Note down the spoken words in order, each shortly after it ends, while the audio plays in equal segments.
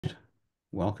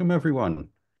Welcome, everyone.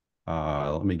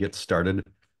 Let me get started.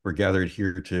 We're gathered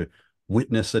here to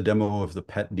witness a demo of the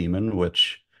Pet Dæmon,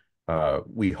 which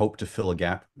we hope to fill a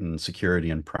gap in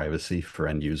security and privacy for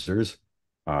end users,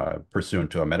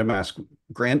 pursuant to a MetaMask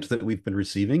grant that we've been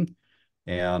receiving,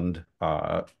 and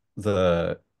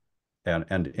the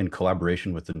and in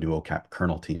collaboration with the new OCAP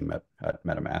kernel team at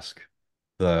MetaMask.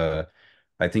 The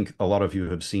I think a lot of you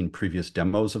have seen previous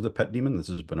demos of the Pet Dæmon. This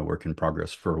has been a work in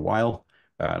progress for a while.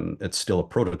 It's still a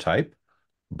prototype,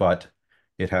 but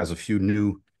it has a few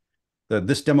new.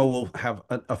 This demo will have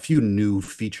a few new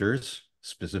features.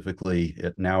 Specifically,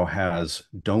 it now has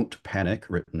 "Don't Panic"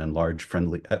 written in large,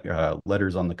 friendly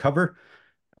letters on the cover,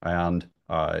 and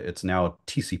it's now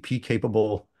TCP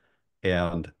capable,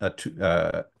 and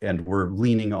we're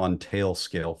leaning on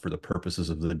Tailscale for the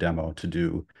purposes of the demo to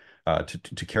do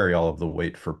to carry all of the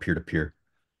weight for peer-to-peer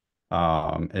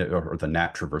or the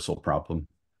NAT traversal problem,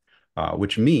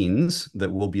 which means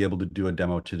that we'll be able to do a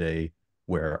demo today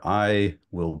where I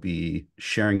will be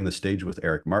sharing the stage with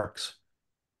Eric Marks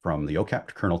from the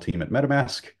OCAP kernel team at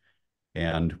MetaMask,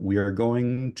 and we are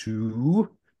going to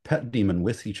Pet Dæmon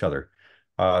with each other.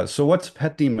 So what's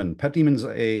Pet Dæmon? Pet Dæmon's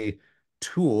a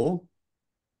tool.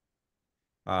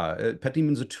 Pet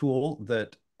Dæmon's a tool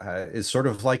that is sort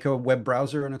of like a web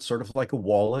browser, and it's sort of like a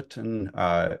wallet, and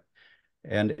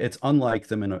it's unlike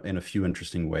them in a few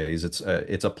interesting ways. It's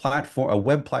a platform, a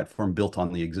web platform built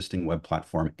on the existing web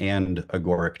platform and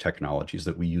Agoric technologies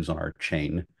that we use on our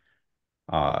chain.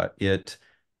 It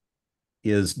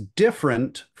is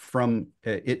different from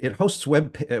it hosts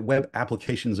web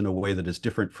applications in a way that is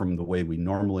different from the way we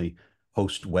normally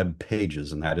host web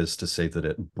pages, and that is to say that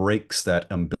it breaks that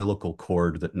umbilical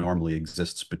cord that normally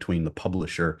exists between the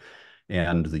publisher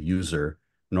and the user.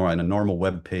 Nor in a normal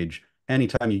web page,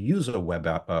 anytime you use a web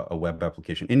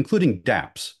application, including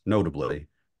dApps, notably,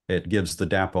 it gives the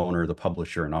dApp owner, the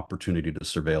publisher, an opportunity to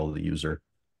surveil the user.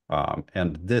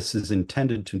 And this is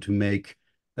intended to make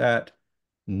that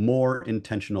more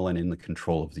intentional and in the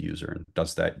control of the user, and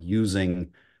does that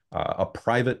using a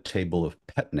private table of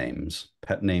pet names.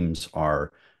 Pet names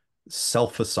are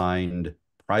self-assigned,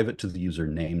 private to the user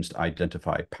names to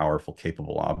identify powerful,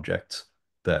 capable objects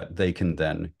that they can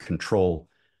then control,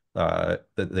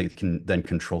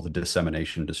 control the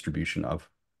dissemination distribution of,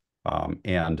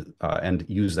 and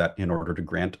use that in order to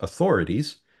grant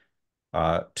authorities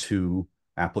to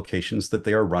applications that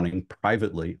they are running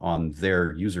privately on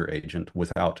their user agent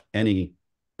without any,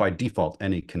 by default,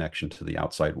 any connection to the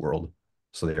outside world.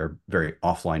 So they are very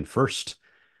offline first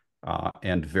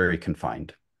and very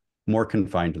confined, more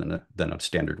confined than a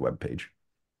standard web page.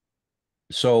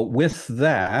 So with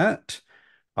that,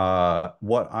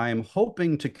 what I'm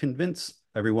hoping to convince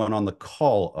everyone on the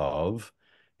call of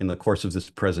in the course of this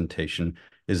presentation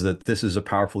is that this is a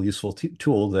powerful, useful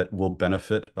tool that will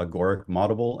benefit Agoric,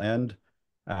 Moddable, and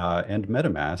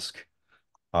MetaMask,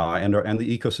 and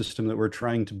the ecosystem that we're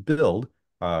trying to build.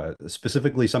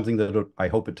 Specifically, something that I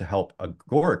hope it to help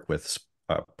Agoric with,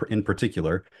 in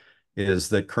particular, is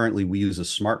that currently we use a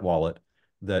smart wallet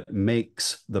that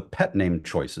makes the pet name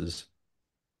choices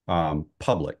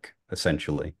public,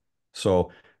 essentially.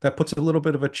 So that puts a little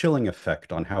bit of a chilling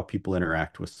effect on how people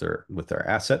interact with their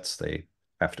assets. They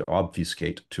have to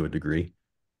obfuscate to a degree.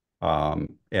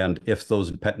 And if those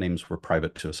pet names were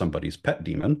private to somebody's pet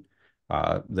daemon,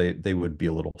 they would be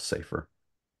a little safer.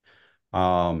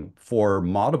 For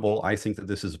Moddable, I think that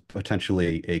this is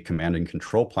potentially a command and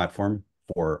control platform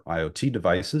for IoT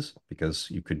devices,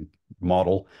 because you could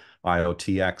model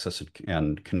IoT access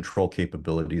and control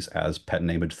capabilities as pet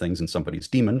named things in somebody's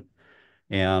daemon.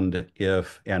 And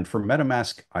for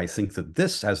MetaMask, I think that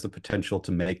this has the potential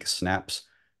to make snaps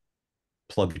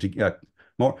plugged together,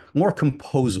 more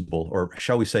composable, or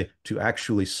shall we say, to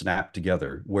actually snap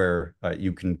together, where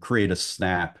you can create a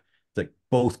snap that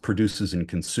both produces and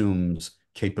consumes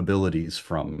capabilities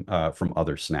from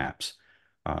other snaps.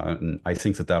 And I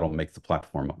think that that'll make the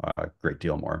platform a great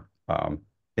deal more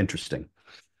interesting.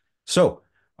 So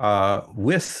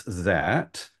with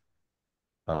that,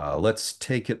 let's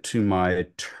take it to my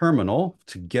terminal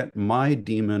to get my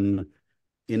daemon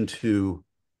into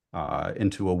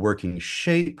a working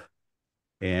shape,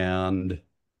 and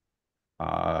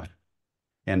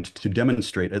to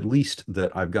demonstrate at least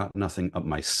that I've got nothing up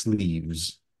my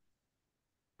sleeves.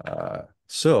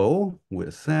 So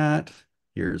with that,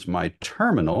 here's my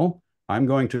terminal. I'm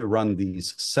going to run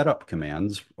these setup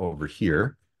commands over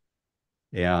here,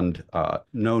 and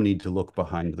no need to look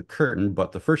behind the curtain,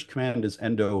 but the first command is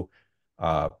endo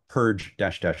purge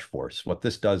 -- force. What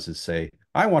this does is say,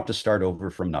 I want to start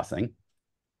over from nothing.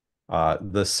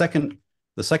 The second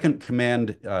The second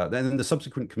command, then the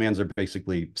subsequent commands are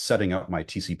basically setting up my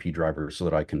TCP driver so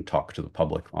that I can talk to the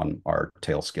public on our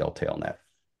Tailscale Tailnet,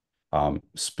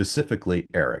 specifically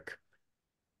Eric.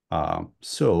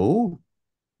 So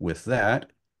with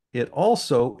that, it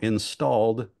also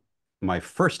installed my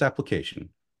first application.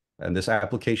 And this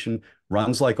application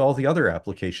runs like all the other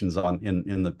applications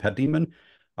in the Pet Dæmon.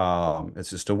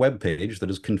 It's just a web page that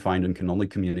is confined and can only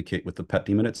communicate with the Pet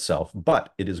Dæmon itself,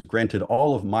 but it is granted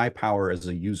all of my power as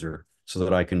a user so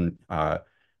that I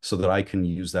can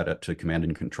use that to command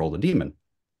and control the daemon.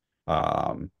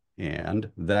 And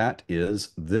that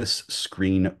is this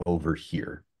screen over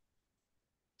here.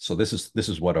 So this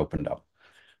is what opened up.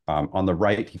 On the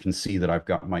right, you can see that I've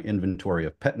got my inventory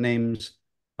of pet names,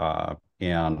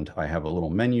 and I have a little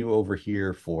menu over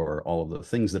here for all of the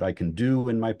things that I can do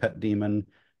in my Pet Dæmon.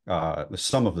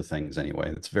 Some of the things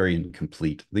anyway. It's very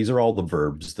incomplete. These are all the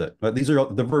verbs these are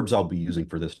the verbs I'll be using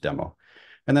for this demo.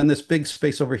 And then this big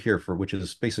space over here which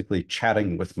is basically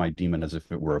chatting with my daemon as if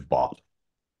it were a bot.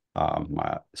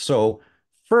 So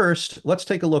first, let's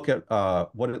take a look at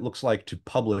what it looks like to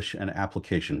publish an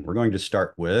application. We're going to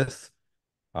start with,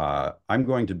 I'm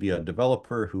going to be a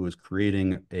developer who is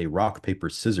creating a rock, paper,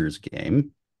 scissors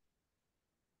game.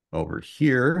 Over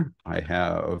here, I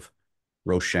have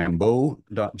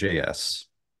Rochambeau.js.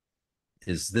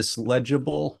 Is this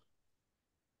legible?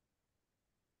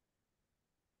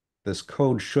 This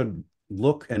code should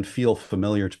look and feel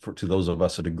familiar to those of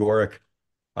us at Agoric.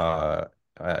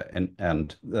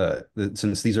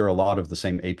 Since these are a lot of the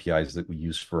same APIs that we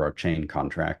use for our chain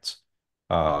contracts,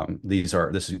 these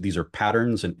are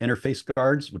patterns and interface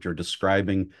guards, which are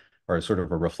describing or sort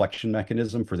of a reflection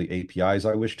mechanism for the APIs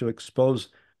I wish to expose.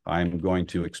 I'm going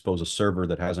to expose a server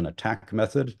that has an attack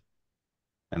method,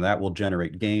 and that will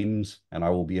generate games, and I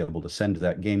will be able to send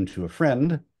that game to a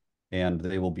friend, and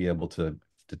they will be able to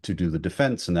do the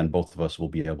defense, and then both of us will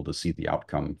be able to see the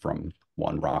outcome from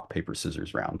one rock, paper,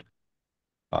 scissors round.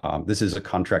 This is a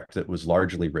contract that was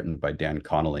largely written by Dan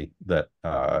Connolly that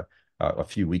a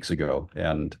few weeks ago,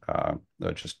 and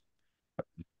just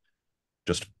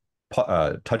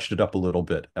touched it up a little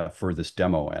bit for this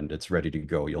demo, and it's ready to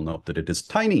go. You'll note that it is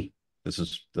tiny. This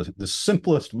is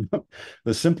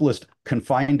the simplest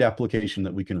confined application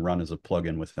that we can run as a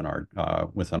plugin within our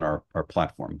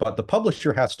platform. But the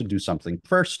publisher has to do something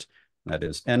first. That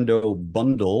is endo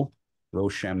bundle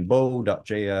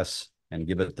Rochambeau.js and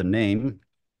give it the name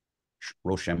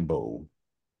Rochambeau.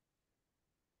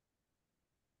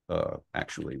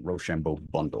 Actually, Rochambeau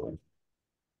bundle.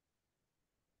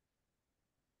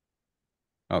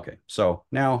 Okay, so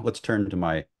now let's turn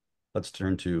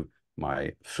to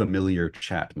my familiar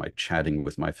chat, my chatting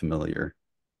with my familiar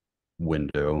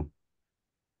window.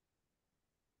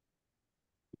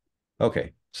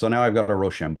 Okay, so now I've got a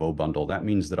Rochambeau bundle. That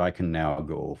means that I can now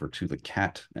go over to the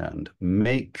cat and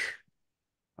make,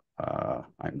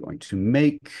 I'm going to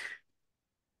make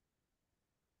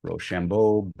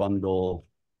Rochambeau bundle.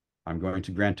 I'm going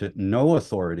to grant it no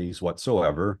authorities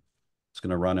whatsoever. It's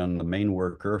going to run on the main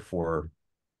worker for,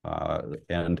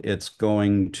 and it's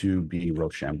going to be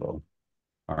Rochambeau.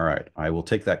 All right, I will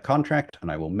take that contract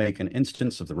and I will make an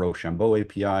instance of the Rochambeau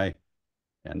API.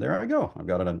 And there I go. I've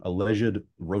got an alleged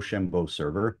Rochambeau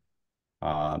server.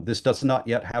 This does not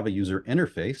yet have a user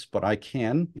interface, but I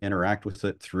can interact with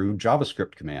it through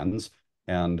JavaScript commands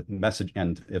and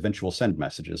eventual send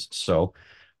messages. So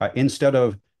instead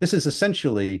of, this is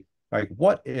essentially like,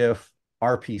 what if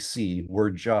RPC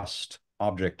were just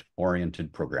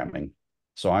object-oriented programming?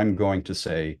 So I'm going to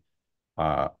say,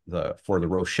 for the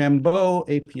Rochambeau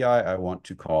API, I want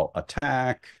to call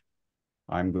attack.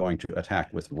 I'm going to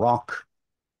attack with rock.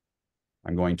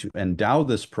 I'm going to endow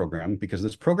this program because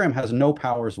this program has no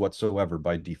powers whatsoever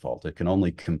by default. It can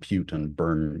only compute and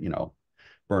burn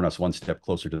us one step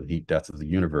closer to the heat death of the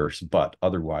universe, but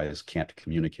otherwise can't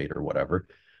communicate or whatever.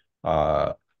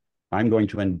 I'm going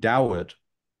to endow it,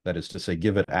 that is to say,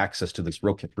 give it access to this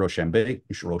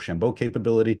Rochambeau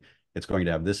capability. It's going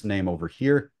to have this name over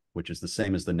here, which is the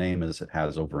same as the name as it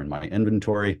has over in my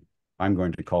inventory. I'm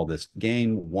going to call this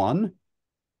game1,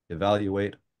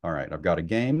 evaluate. All right, I've got a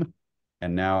game.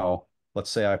 And now let's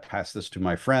say I pass this to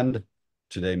my friend.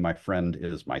 Today, my friend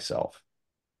is myself.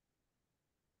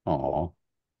 Oh,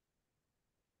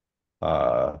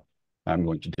 I'm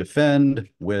going to defend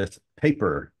with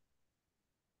paper.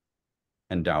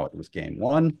 Endow it with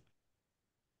game1.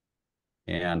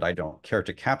 And I don't care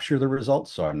to capture the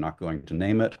results, so I'm not going to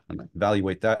name it and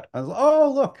evaluate that.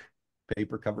 Oh, look,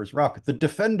 paper covers rock. The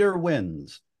defender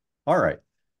wins. All right.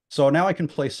 So now I can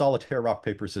play solitaire rock,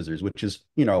 paper, scissors, which is,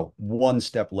 one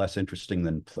step less interesting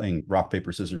than playing rock,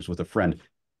 paper, scissors with a friend.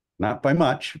 Not by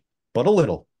much, but a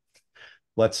little.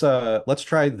 Let's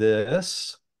try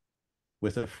this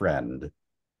with a friend.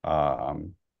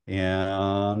 Um,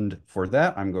 and for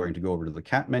that, I'm going to go over to the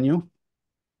cat menu,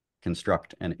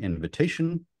 construct an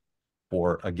invitation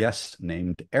for a guest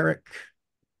named Eric.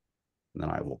 And then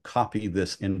I will copy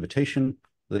this invitation.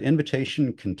 The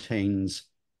invitation contains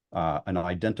an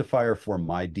identifier for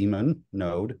my daemon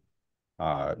node,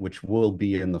 which will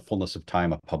be in the fullness of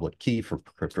time a public key for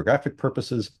cryptographic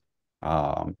purposes,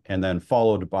 and then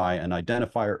followed by an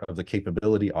identifier of the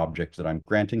capability object that I'm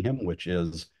granting him, which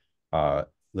is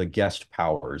the guest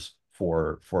powers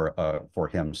for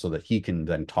him, so that he can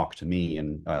then talk to me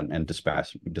and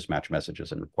dispatch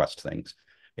messages and request things,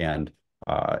 and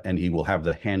he will have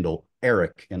the handle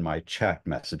Eric in my chat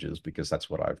messages because that's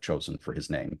what I've chosen for his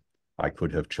name. I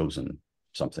could have chosen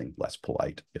something less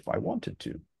polite if I wanted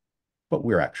to, but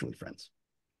we're actually friends.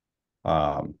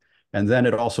 And then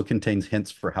it also contains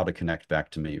hints for how to connect back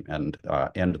to me and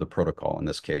the protocol, in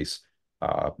this case,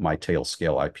 my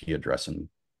Tailscale IP address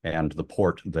and the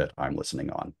port that I'm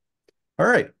listening on. All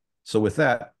right, so with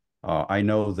that, I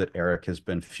know that Eric has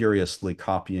been furiously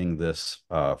copying this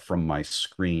from my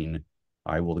screen.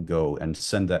 I will go and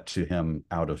send that to him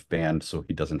out of band so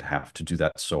he doesn't have to do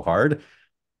that so hard.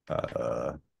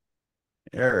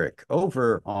 Eric,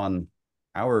 over on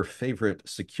our favorite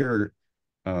secure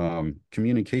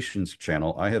communications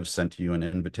channel, I have sent you an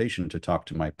invitation to talk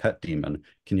to my Pet Dæmon.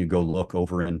 Can you go look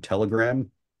over in Telegram?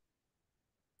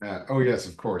 Oh, yes,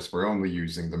 of course. We're only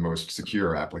using the most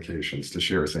secure applications to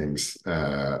share things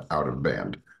out of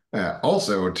band.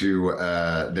 Also, to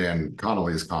Dan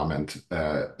Connolly's comment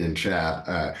in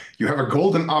chat, you have a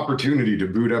golden opportunity to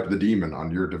boot up the daemon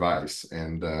on your device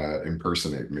and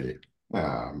impersonate me.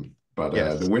 But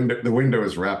Yes. the window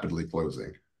is rapidly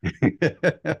closing.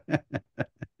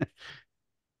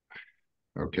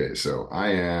 Okay, so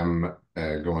I am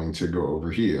going to go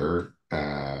over here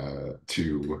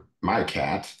to my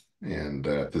cat, and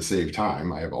to save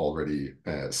time, I have already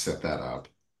set that up.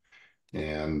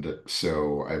 And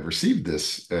so I've received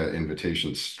this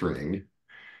invitation string,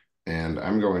 and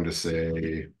I'm going to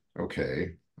say,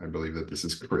 okay, I believe that this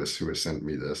is Chris who has sent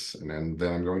me this, and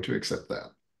then I'm going to accept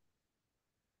that.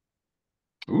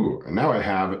 Ooh, and now I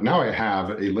have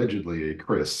allegedly a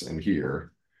Chris in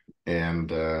here.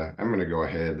 And I'm going to go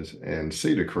ahead and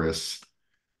say to Chris,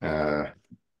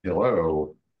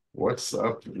 hello, what's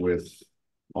up with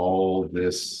all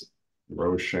this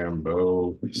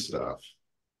Rochambeau stuff?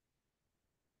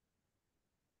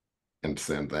 And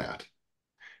send that.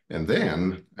 And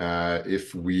then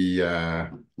if we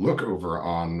look over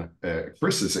on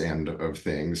Chris's end of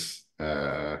things,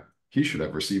 he should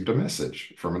have received a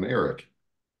message from an Eric.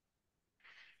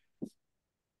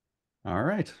 All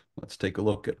right, let's take a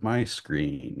look at my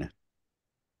screen.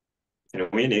 Can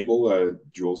we enable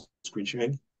dual screen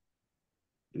sharing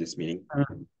in this meeting?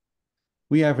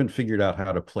 We haven't figured out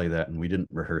how to play that, and we didn't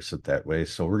rehearse it that way,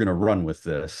 so we're going to run with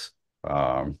this.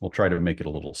 We'll try to make it a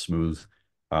little smooth.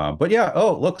 But yeah,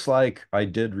 oh, looks like I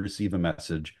did receive a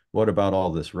message. What about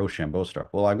all this Rochambeau stuff?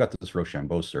 Well, I've got this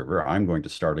Rochambeau server. I'm going to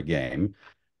start a game.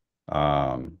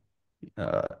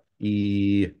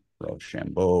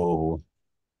 Rochambeau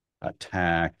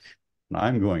attack. And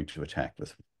I'm going to attack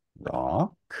with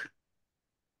rock.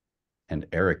 And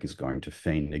Eric is going to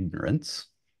feign ignorance.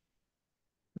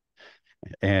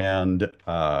 And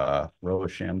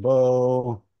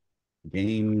Rochambeau,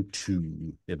 game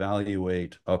 2,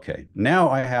 evaluate. Okay, now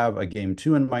I have a game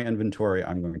 2 in my inventory.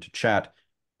 I'm going to chat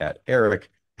at Eric.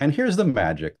 And here's the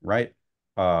magic, right?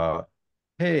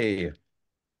 Hey,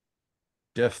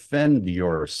 defend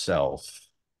yourself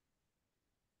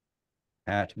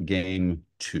at game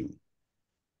 2.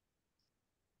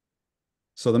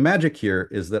 So the magic here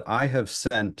is that I have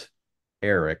sent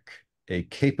Eric a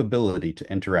capability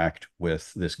to interact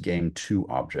with this game 2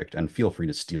 object, and feel free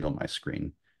to steal my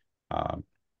screen.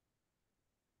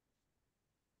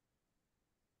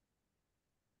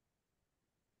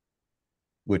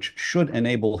 Which should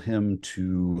enable him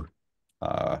to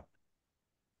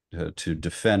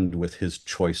defend with his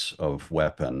choice of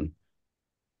weapon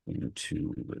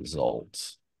into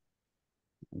results.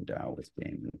 Endow with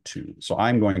game 2. So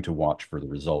I'm going to watch for the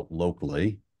result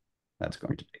locally. That's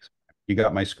going to take some time. You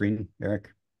got my screen, Eric?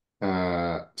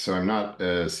 So I'm not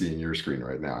seeing your screen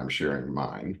right now. I'm sharing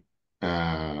mine.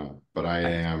 But I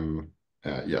am,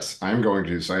 yes, I'm going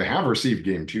to. So I have received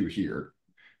game 2 here,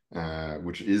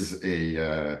 which is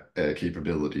a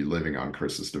capability living on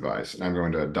Chris's device. And I'm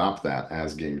going to adopt that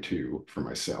as game 2 for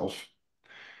myself.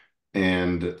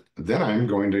 And then I'm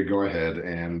going to go ahead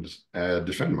and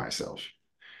defend myself.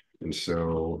 And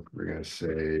so we're going to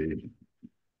say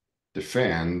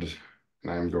defend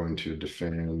And I'm going to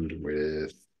defend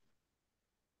with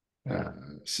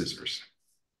scissors.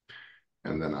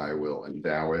 And then I will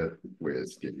endow it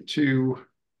with game 2.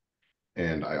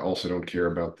 And I also don't care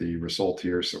about the result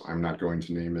here, so I'm not going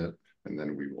to name it. And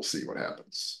then we will see what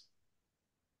happens.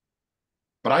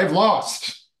 But I've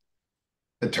lost.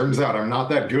 It turns out I'm not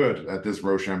that good at this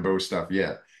Rochambeau stuff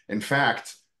yet. In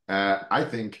fact, I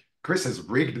think Chris has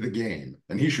rigged the game,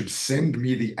 and he should send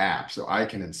me the app so I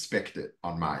can inspect it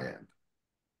on my end.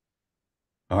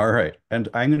 All right, and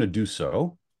I'm going to do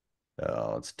so.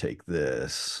 Let's take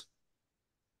this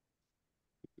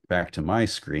back to my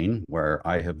screen where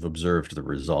I have observed the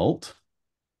result.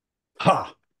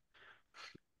 Ha!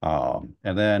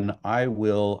 And then I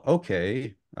will,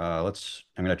 okay, I'm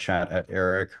going to chat at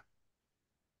Eric.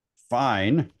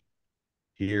 Fine.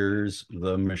 Here's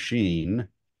the machine.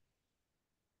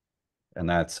 And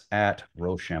that's at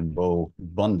Rochambeau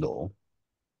bundle.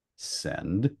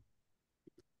 Send.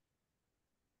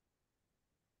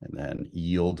 And then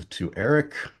yield to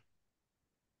Eric.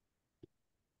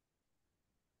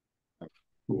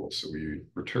 Cool. So we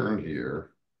return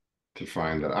here to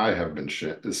find that I have been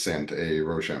sent a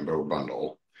Rochambeau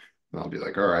bundle. And I'll be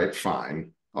like, all right,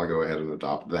 fine. I'll go ahead and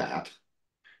adopt that.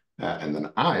 And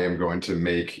then I am going to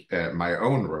make my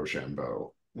own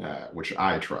Rochambeau, which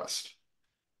I trust.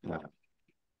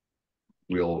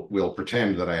 We'll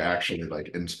pretend that I actually like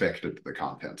inspected the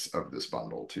contents of this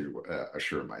bundle to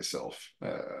assure myself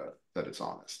that it's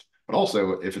honest. But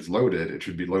also, if it's loaded, it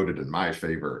should be loaded in my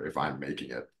favor if I'm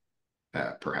making it,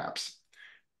 perhaps.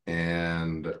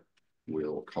 And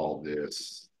we'll call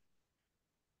this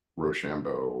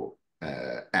Rochambeau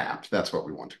app. That's what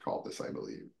we want to call this, I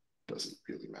believe. Doesn't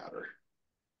really matter.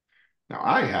 Now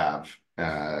I have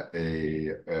a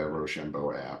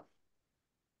Rochambeau app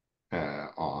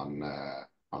on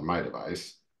my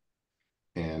device,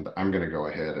 and I'm going to go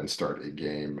ahead and start a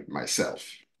game myself.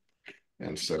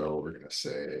 And so we're going to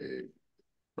say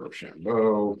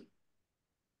Rochambeau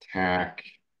tack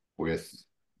with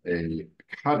a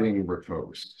cutting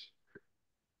riposte.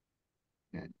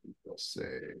 And we'll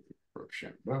say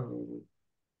Rochambeau.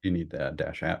 You need that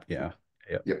dash app, yeah.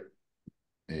 Yep.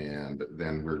 And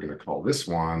then we're going to call this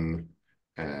one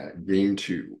game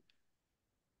 2.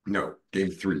 No, game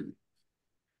 3.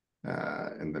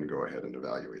 And then go ahead and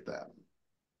evaluate that.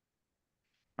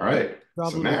 All right.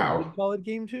 Probably so now would call it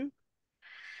game 2.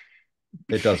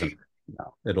 It doesn't.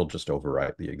 No, it'll just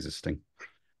overwrite the existing.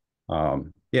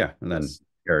 Yeah, and then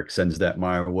Eric sends that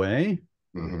my way.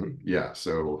 Yeah,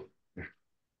 so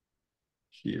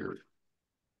here,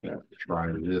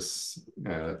 try this.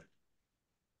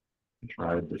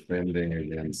 Try defending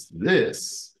against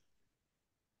this.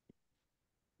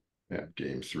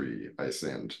 Game 3, I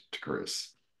send to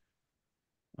Chris.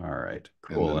 All right,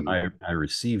 cool. And I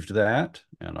received that,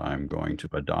 and I'm going to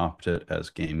adopt it as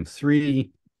game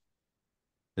 3.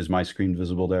 Is my screen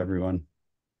visible to everyone?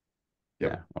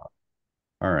 Yep. Yeah.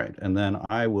 All right, and then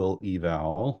I will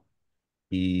eval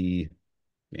game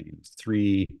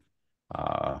 3.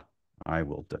 I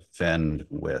will defend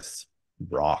with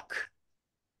Brock.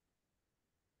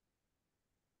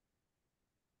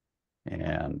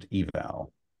 And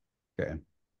eval. Okay.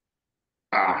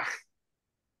 I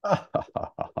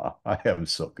am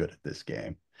so good at this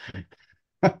game.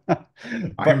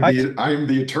 I'm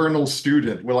the eternal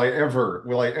student. Will I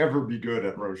ever be good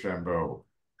at Rochambeau?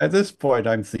 At this point,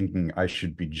 I'm thinking I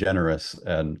should be generous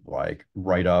and like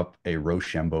write up a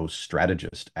Rochambeau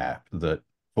strategist app that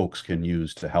folks can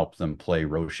use to help them play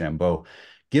Rochambeau,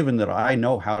 given that I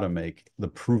know how to make the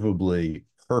provably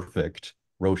perfect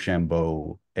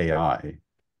Rochambeau AI.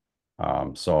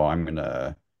 So I'm going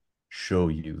to show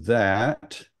you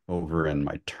that over in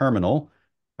my terminal.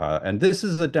 And this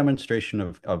is a demonstration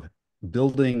of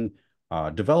building,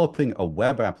 developing a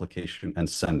web application and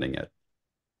sending it.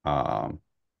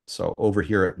 So over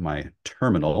here at my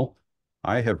terminal,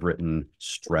 I have written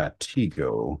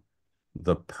Stratego,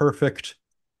 the perfect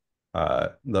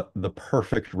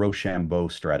Rochambeau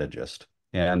strategist.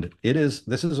 And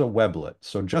this is a weblet.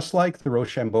 So just like the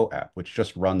Rochambeau app, which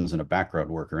just runs in a background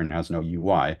worker and has no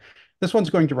UI, this one's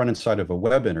going to run inside of a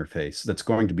web interface that's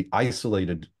going to be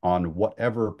isolated on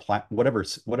whatever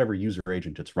user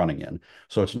agent it's running in.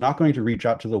 So it's not going to reach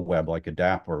out to the web like a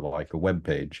DApp or like a web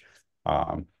page.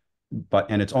 And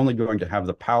it's only going to have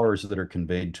the powers that are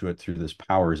conveyed to it through this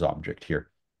powers object here.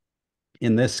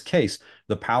 In this case,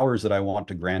 the powers that I want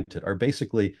to grant it are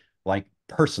basically like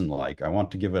person-like. I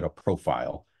want to give it a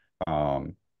profile,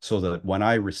 so that when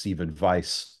I receive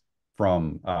advice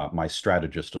from my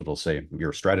strategist, it'll say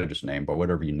your strategist name, but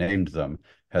whatever you named them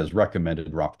has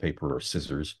recommended rock, paper, or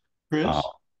scissors. Chris?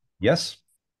 Yes?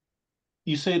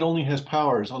 you say it only has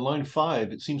powers. On line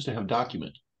 5, it seems to have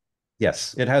document.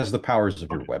 Yes, it has the powers of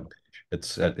your web page.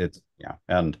 It's yeah,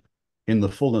 and in the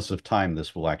fullness of time,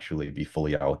 this will actually be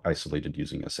fully isolated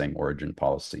using the same origin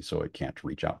policy, so it can't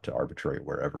reach out to arbitrary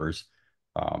wherevers.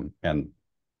 And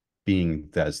being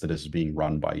as that is being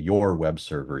run by your web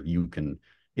server,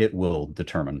 it will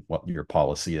determine what your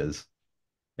policy is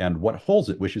and what holes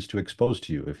it wishes to expose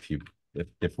to you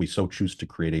if we so choose to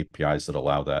create APIs that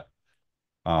allow that.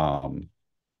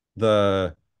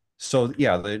 So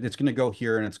yeah, it's going to go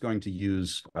here and it's going to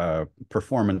use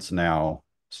performance now.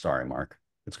 Sorry, Mark.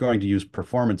 It's going to use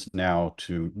performance now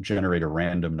to generate a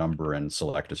random number and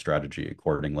select a strategy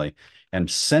accordingly and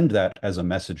send that as a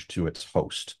message to its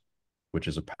host, which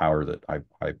is a power that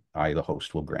I the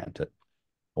host, will grant it,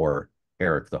 or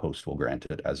Eric, the host, will grant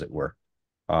it, as it were.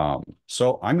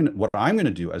 So what I'm gonna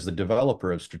do as the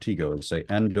developer of Stratego is say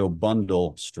endo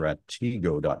bundle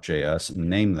stratego.js,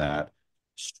 name that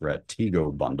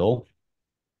Stratego bundle.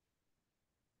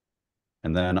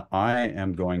 And then I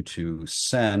am going to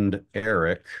send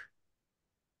Eric,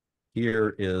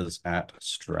 here is at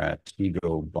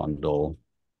Stratego bundle,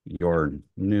 your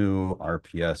new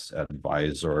RPS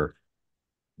advisor.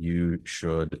 You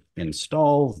should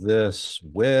install this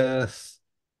with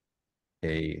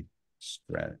a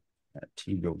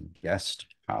Stratego guest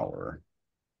power.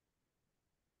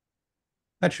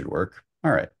 That should work.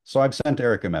 All right. So I've sent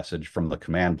Eric a message from the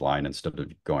command line instead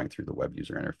of going through the web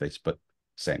user interface, but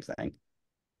same thing.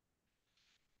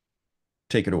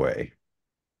 Take it away.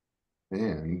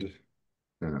 And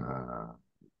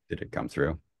did it come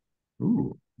through?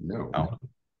 Ooh, no. Oh,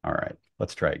 all right.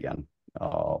 Let's try again.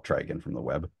 I'll try again from the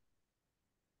web.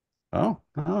 Oh,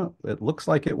 it looks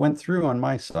like it went through on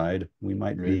my side.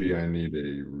 Maybe I need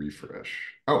a refresh.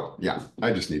 Oh, yeah,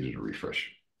 I just needed a refresh.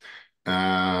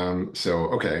 So,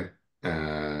 okay.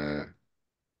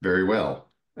 Very well.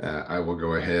 I will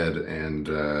go ahead and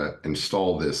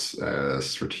install this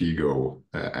Stratego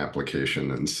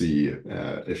application and see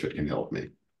if it can help me.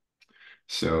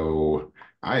 So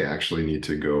I actually need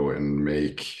to go and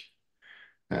make,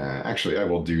 actually, I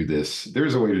will do this.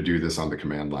 There's a way to do this on the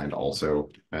command line also,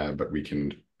 but we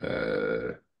can,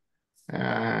 let's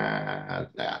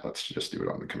just do it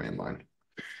on the command line.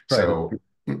 So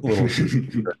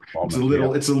it's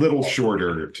a little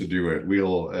shorter to do it.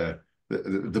 We'll,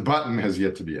 the button has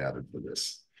yet to be added for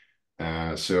this.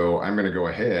 So I'm going to go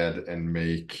ahead and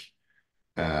make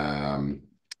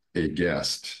a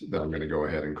guest that I'm going to go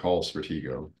ahead and call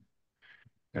Stratego.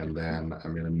 And then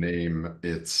I'm going to name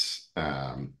its,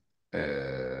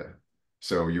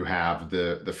 so you have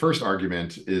the first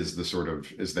argument is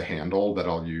the handle that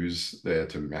I'll use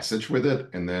to message with it.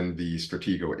 And then the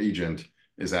Stratego agent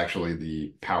is actually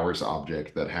the powers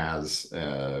object that has,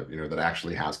 that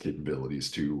actually has capabilities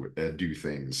to do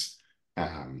things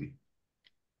in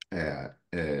the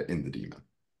daemon.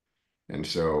 And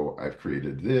so I've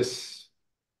created this,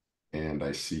 and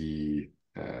I see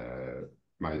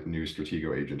my new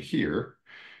Stratego agent here.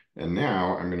 And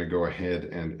now I'm going to go ahead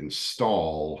and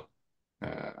install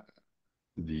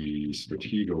the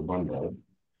Stratego bundle.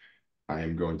 I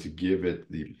am going to give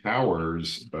it the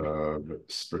powers of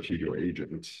Stratego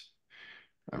agent.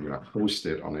 I'm going to host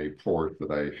it on a port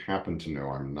that I happen to know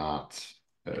I'm not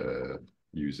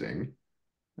using.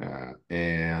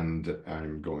 And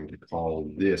I'm going to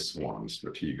call this one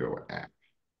Stratego app.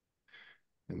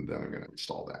 And then I'm going to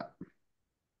install that.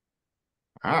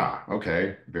 Ah,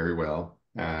 okay, very well.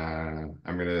 I'm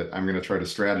gonna try to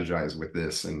strategize with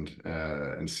this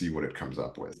and see what it comes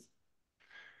up with.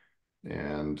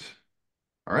 And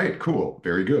all right, cool,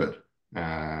 very good.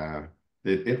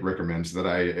 It recommends that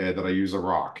I use a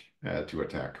rock to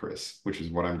attack Chris, which is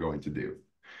what I'm going to do.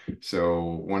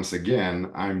 So once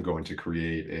again, I'm going to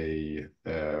create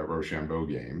a Rochambeau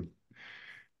game.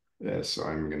 So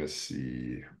I'm going to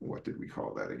see, what did we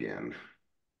call that again?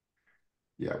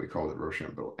 Yeah, we called it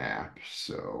Rochambeau app.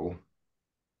 So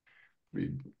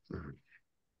we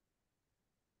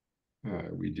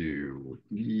do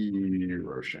the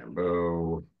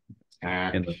Rochambeau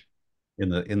app. In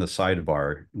the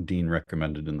sidebar, Dean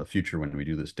recommended in the future when we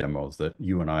do this demos that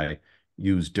you and I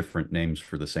use different names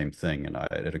for the same thing. And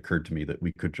it occurred to me that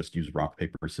we could just use rock,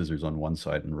 paper, scissors on one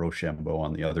side and Rochambeau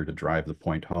on the other to drive the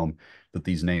point home that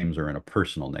these names are in a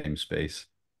personal namespace.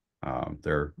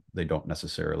 They don't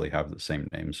necessarily have the same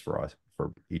names for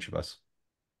each of us.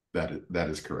 That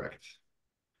is correct.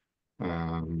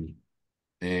 And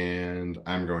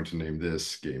I'm going to name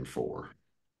this game 4.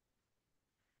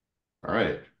 All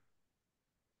right.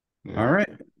 All right.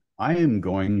 I am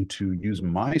going to use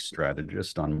my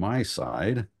strategist on my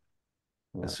side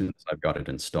as soon as I've got it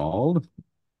installed.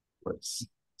 Let's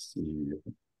see.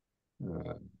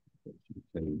 You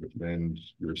can defend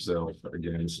yourself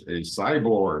against a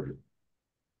cyborg.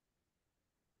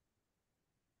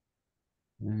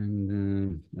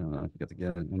 And I've got to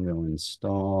get it and go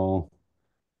install.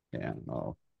 And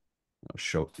I'll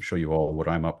show you all what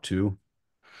I'm up to.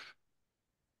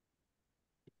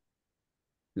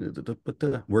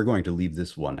 We're going to leave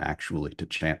this one actually to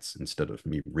chance instead of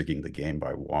me rigging the game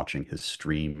by watching his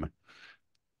stream.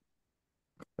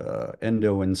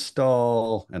 Endo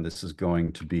install, and this is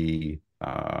going to be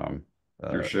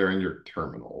you're sharing your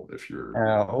terminal if you're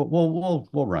we'll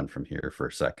run from here for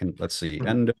a second. Let's see.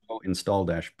 Endo install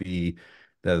 -b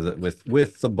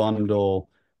with the bundle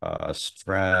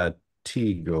Stratego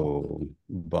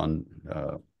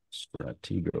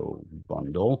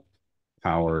bundle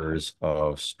powers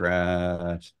of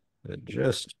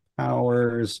strategist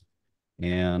powers,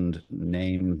 and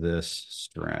name this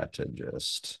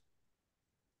strategist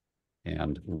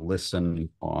and listen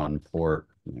on port.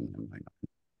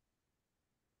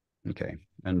 Okay,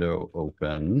 endo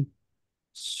open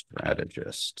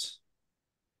strategist.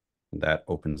 That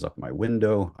opens up my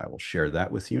window. I will share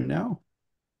that with you now.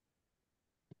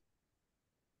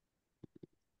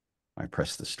 I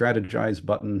press the strategize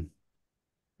button,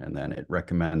 and then it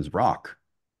recommends rock.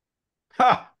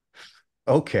 Ha!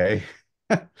 Okay.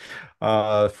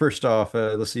 First off,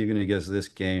 let's see, you're going to guess this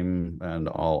game, and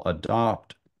I'll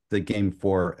adopt the game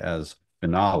 4 as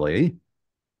finale.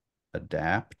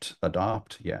 Adopt,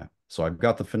 yeah. So I've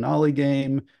got the finale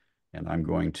game, and I'm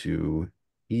going to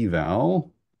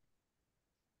eval.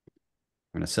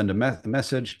 I'm going to send a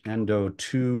message, endo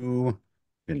to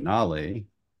finale,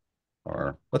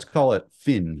 or let's call it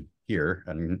fin here,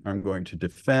 and I'm going to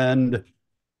defend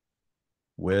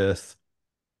with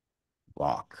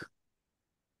block.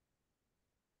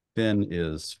 Fin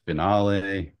is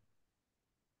finale,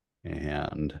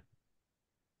 and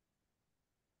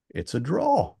it's a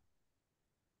draw.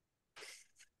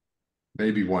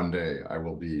 Maybe one day I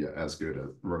will be as good at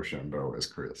Rochambeau as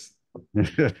Chris.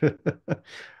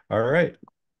 All right.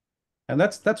 And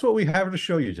that's what we have to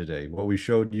show you today. What we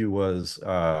showed you was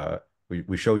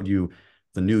we showed you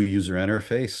the new user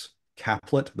interface,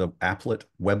 Caplet, the applet,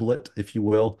 weblet, if you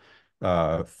will,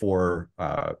 for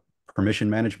permission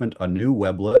management, a new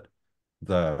weblet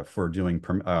for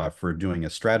doing a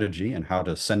strategy and how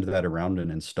to send that around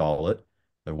and install it.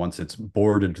 And once it's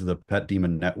boarded to the Pet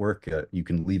Dæmon network, you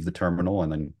can leave the terminal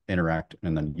and then interact,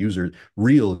 and then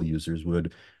real users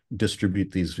would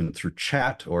distribute these through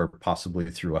chat or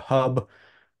possibly through a hub.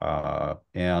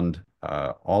 And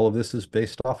all of this is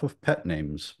based off of pet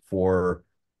names for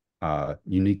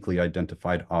uniquely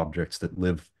identified objects that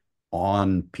live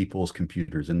on people's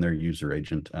computers in their user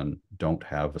agent and don't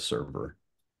have a server.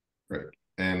 Right.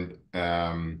 And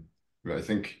I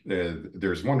think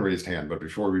there's one raised hand, but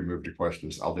before we move to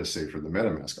questions, I'll just say for the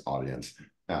MetaMask audience,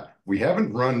 we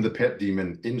haven't run the Pet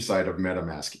Dæmon inside of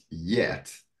MetaMask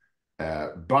yet,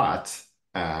 but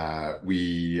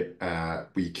we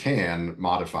can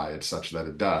modify it such that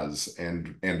it does,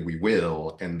 and we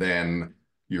will, and then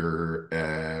your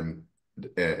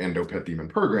Endo Pet Dæmon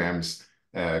programs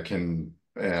can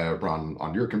run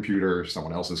on your computer,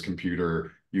 someone else's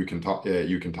computer. You can talk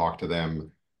to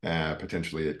them.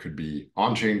 Potentially, it could be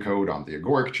on-chain code on the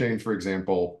Agoric chain, for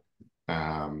example.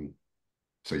 So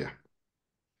yeah.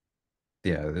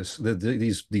 Yeah,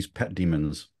 these pet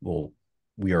demons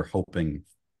we are hoping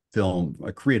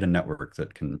create a network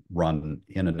that can run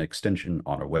in an extension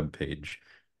on a web page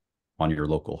on your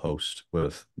local host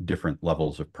with different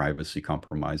levels of privacy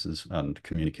compromises and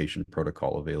communication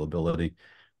protocol availability.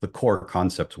 The core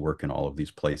concepts work in all of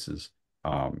these places,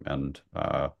 and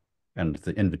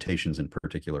the invitations in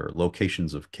particular,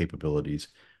 locations of capabilities,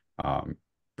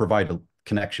 provide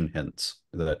connection hints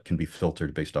that can be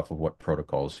filtered based off of what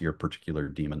protocols your particular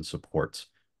daemon supports.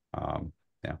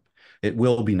 Yeah, it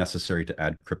will be necessary to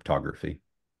add cryptography.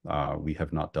 We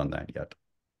have not done that yet.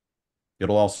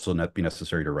 It'll also be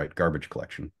necessary to write garbage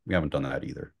collection. We haven't done that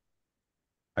either.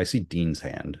 I see Dean's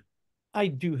hand. I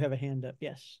do have a hand up,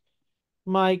 yes.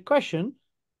 My question,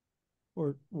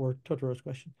 or Totoro's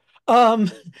question,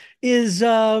 is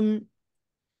so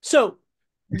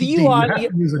the Dean, UI. you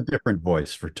have to use a different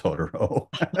voice for Totoro.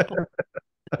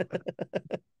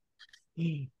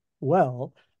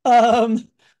 Well,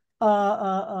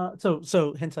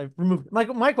 so hence I've removed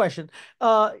my question.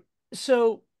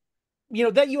 So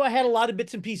that UI had a lot of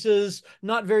bits and pieces,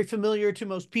 not very familiar to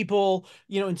most people,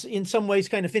 in some ways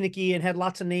kind of finicky and had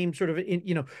lots of names sort of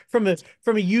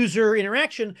from a user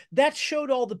interaction. That showed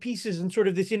all the pieces in sort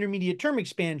of this intermediate term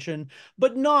expansion,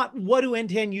 but not what do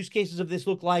end-to-end use cases of this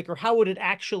look like, or how would it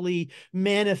actually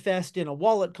manifest in a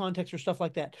wallet context or stuff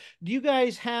like that. Do you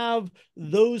guys have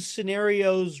those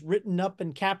scenarios written up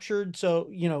and captured? So,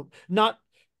 not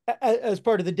as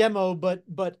part of the demo, but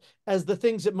as the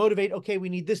things that motivate, okay, we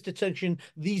need this distinction.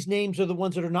 These names are the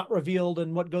ones that are not revealed,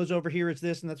 and what goes over here is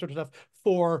this and that sort of stuff.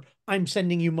 For I'm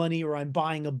sending you money, or I'm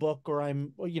buying a book, or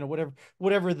I'm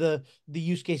whatever the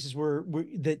use cases were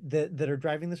that are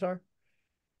driving this are.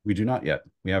 We do not yet.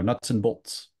 We have nuts and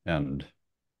bolts, and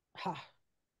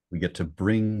we get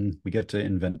to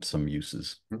invent some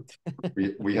uses.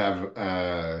 we have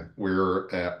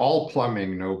we're all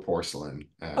plumbing, no porcelain.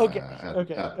 At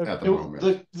the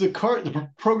moment. The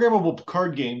programmable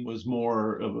card game was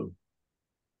more of an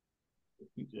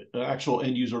actual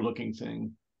end user looking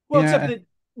thing. Well, except that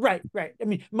right. I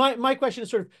mean, my question is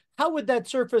sort of how would that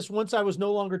surface once I was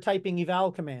no longer typing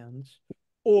eval commands?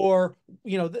 Or,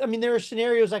 I mean, there are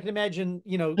scenarios I can imagine,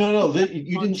 No,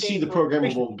 you didn't see the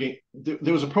programmable game.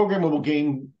 There was a programmable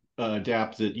game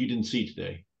DApp that you didn't see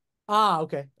today.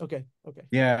 Okay.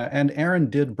 Yeah, and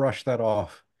Aaron did brush that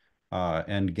off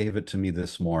and gave it to me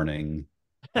this morning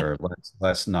or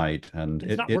last night. And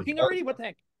it's not working already? What the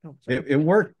heck? Oh, it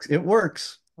works. It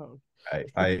works. Oh.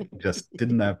 I just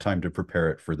didn't have time to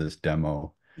prepare it for this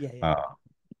demo. Yeah.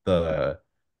 That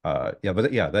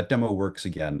demo works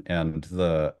again, and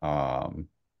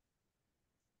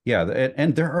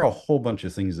and there are a whole bunch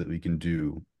of things that we can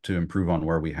do to improve on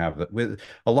where we have that. With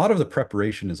a lot of the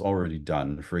preparation is already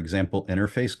done. For example,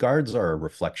 interface guards are a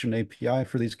reflection API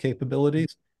for these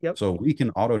capabilities. Yep. So we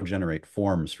can auto-generate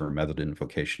forms for method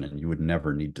invocation, and you would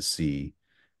never need to see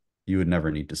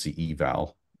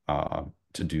eval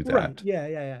to do that. Right.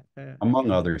 Yeah.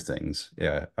 Among other things.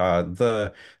 Yeah.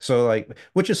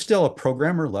 Which is still a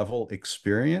programmer level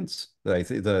experience. I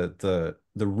think the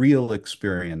real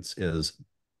experience is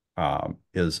an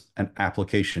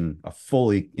application, a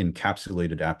fully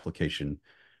encapsulated application,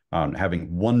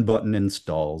 having one button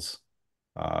installs,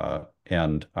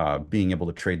 and being able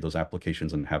to trade those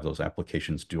applications and have those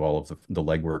applications do all of the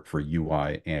legwork for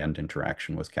UI and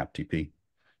interaction with CapTP.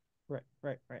 Right.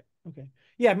 Okay.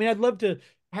 Yeah, I mean, I'd love to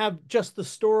have just the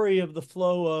story of the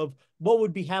flow of what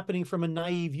would be happening from a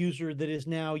naive user that is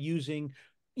now using,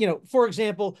 for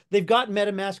example, they've got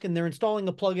MetaMask and they're installing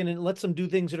a plugin and it lets them do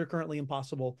things that are currently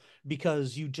impossible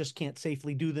because you just can't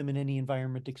safely do them in any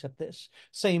environment except this.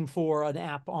 Same for an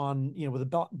app on, with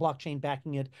a blockchain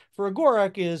backing it. For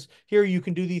Agoric is here you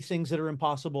can do these things that are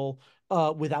impossible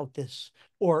without this.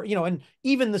 Or, and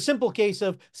even the simple case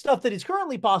of stuff that is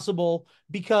currently possible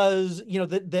because,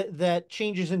 that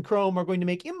changes in Chrome are going to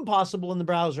make impossible in the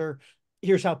browser.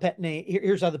 Here's how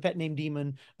the pet name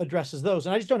daemon addresses those.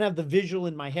 And I just don't have the visual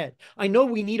in my head. I know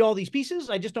we need all these pieces.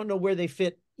 I just don't know where they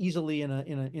fit easily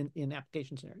in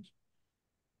application scenarios.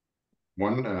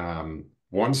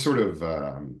 One sort of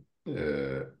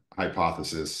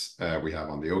hypothesis we have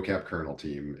on the OCAP kernel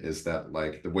team is that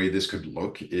the way this could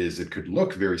look is it could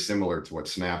look very similar to what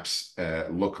snaps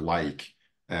look like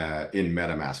in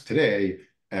MetaMask today,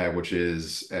 which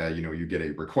is, you get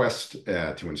a request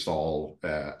to install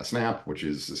a snap, which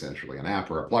is essentially an app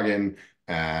or a plugin.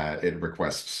 It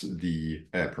requests the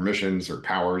permissions or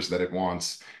powers that it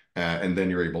wants, and then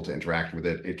you're able to interact with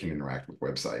it. It can interact with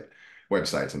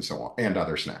websites and so on, and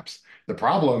other snaps. The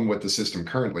problem with the system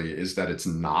currently is that it's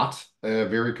not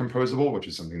very composable, which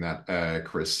is something that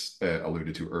Chris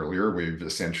alluded to earlier. We've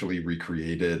essentially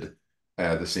recreated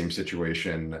the same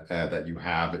situation that you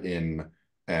have in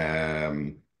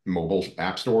mobile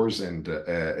app stores and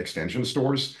extension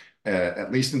stores,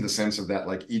 at least in the sense of that,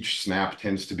 each snap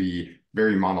tends to be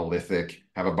very monolithic,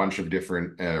 have a bunch of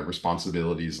different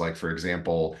responsibilities. For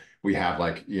example, we have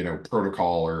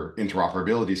protocol or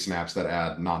interoperability snaps that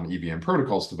add non-EVM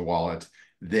protocols to the wallet.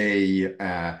 They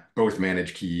both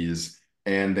manage keys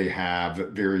and they have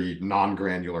very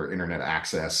non-granular internet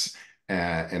access.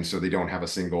 And so they don't have a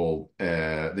single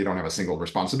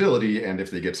responsibility. And if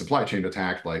they get supply chain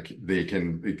attacked,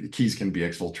 keys can be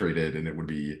exfiltrated, and it would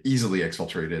be easily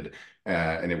exfiltrated,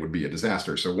 and it would be a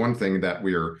disaster. So one thing that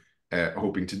we're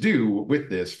hoping to do with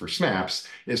this for snaps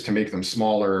is to make them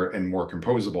smaller and more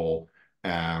composable,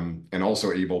 and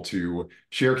also able to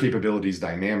share capabilities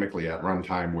dynamically at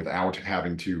runtime without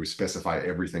having to specify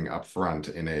everything up front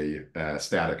in a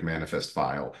static manifest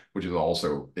file, which is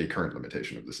also a current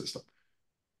limitation of the system.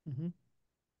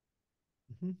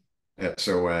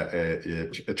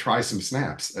 Try some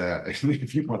snaps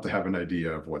if you want to have an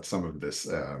idea of what some of this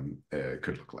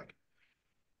could look like.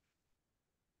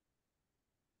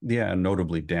 Yeah, and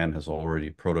notably, Dan has already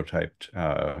prototyped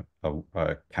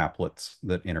caplets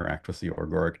that interact with the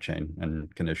Agoric chain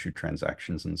and can issue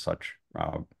transactions and such.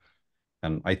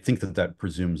 And I think that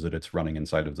presumes that it's running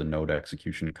inside of the node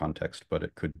execution context, but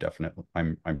it could definitely,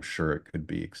 I'm sure it could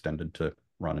be extended to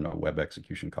run in a web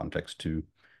execution context too.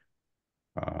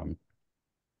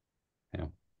 Yeah.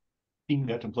 Team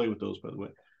got to play with those, by the way.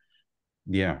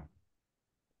 Yeah.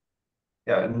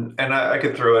 Yeah, and I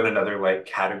could throw in another like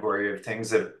category of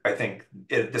things that I think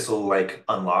this will like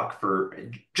unlock for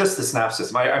just the Snap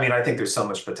system. I mean, I think there's so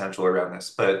much potential around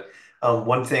this, but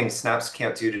one thing Snaps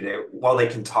can't do today, while they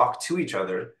can talk to each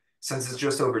other, since it's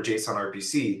just over JSON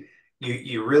RPC,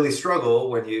 you really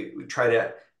struggle when you try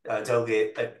to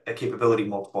delegate a capability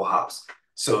multiple hops.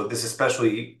 So this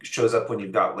especially shows up when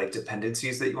you've got like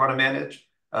dependencies that you want to manage.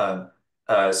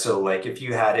 So like if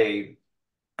you had a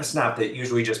Snap that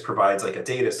usually just provides like a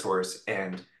data source,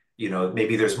 and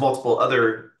maybe there's multiple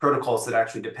other protocols that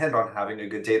actually depend on having a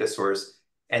good data source,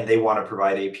 and they want to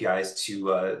provide APIs to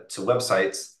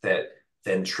websites that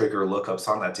then trigger lookups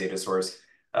on that data source.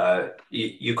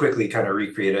 You quickly kind of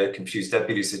recreate a confused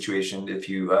deputy situation if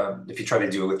you try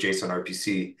to do it with JSON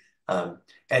RPC.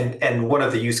 And one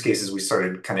of the use cases we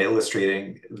started kind of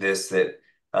illustrating this that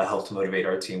helped motivate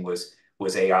our team was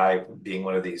AI being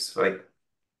one of these, like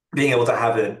being able to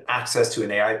have an access to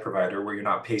an AI provider where you're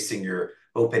not pasting your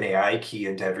OpenAI key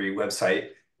into every website.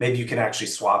 Maybe you can actually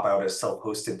swap out a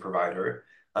self-hosted provider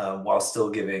while still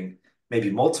giving maybe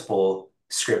multiple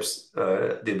scripts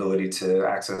the ability to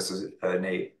access an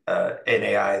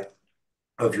AI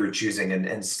of your choosing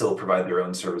and still provide their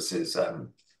own services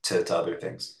to other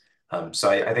things. So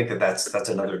I think that's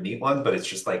another neat one, but it's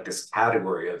just like this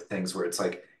category of things where it's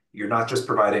like you're not just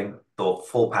providing the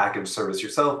full package service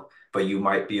yourself, but you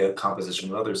might be a composition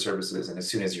of other services. And as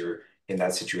soon as you're in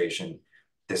that situation,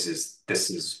 this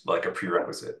is like a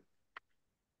prerequisite.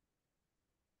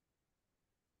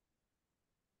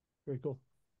 Very cool.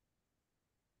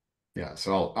 Yeah,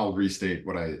 so I'll restate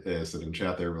what I said in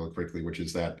chat there real quickly, which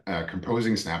is that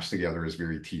composing snaps together is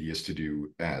very tedious to do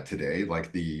today.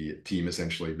 Like the team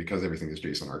essentially, because everything is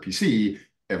JSON RPC,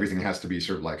 everything has to be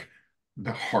sort of like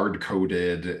hard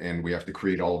coded, and we have to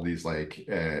create all of these like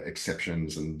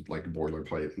exceptions and like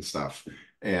boilerplate and stuff.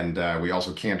 And we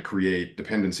also can't create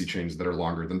dependency chains that are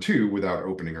longer than 2 without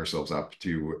opening ourselves up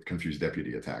to confused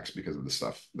deputy attacks because of the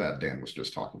stuff that Dan was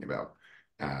just talking about.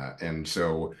 And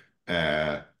so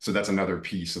that's another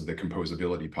piece of the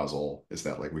composability puzzle, is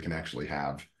that like we can actually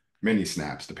have many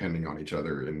snaps depending on each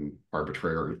other in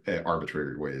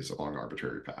arbitrary ways along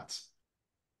arbitrary paths.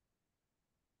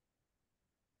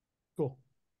 Cool.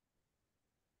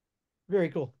 Very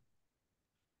cool.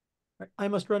 I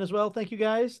must run as well. Thank you,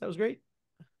 guys. That was great.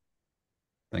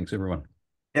 Thanks, everyone.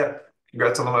 Yeah.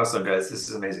 Congrats on the milestone, guys. This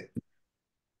is amazing.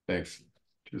 Thanks.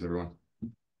 Cheers, everyone.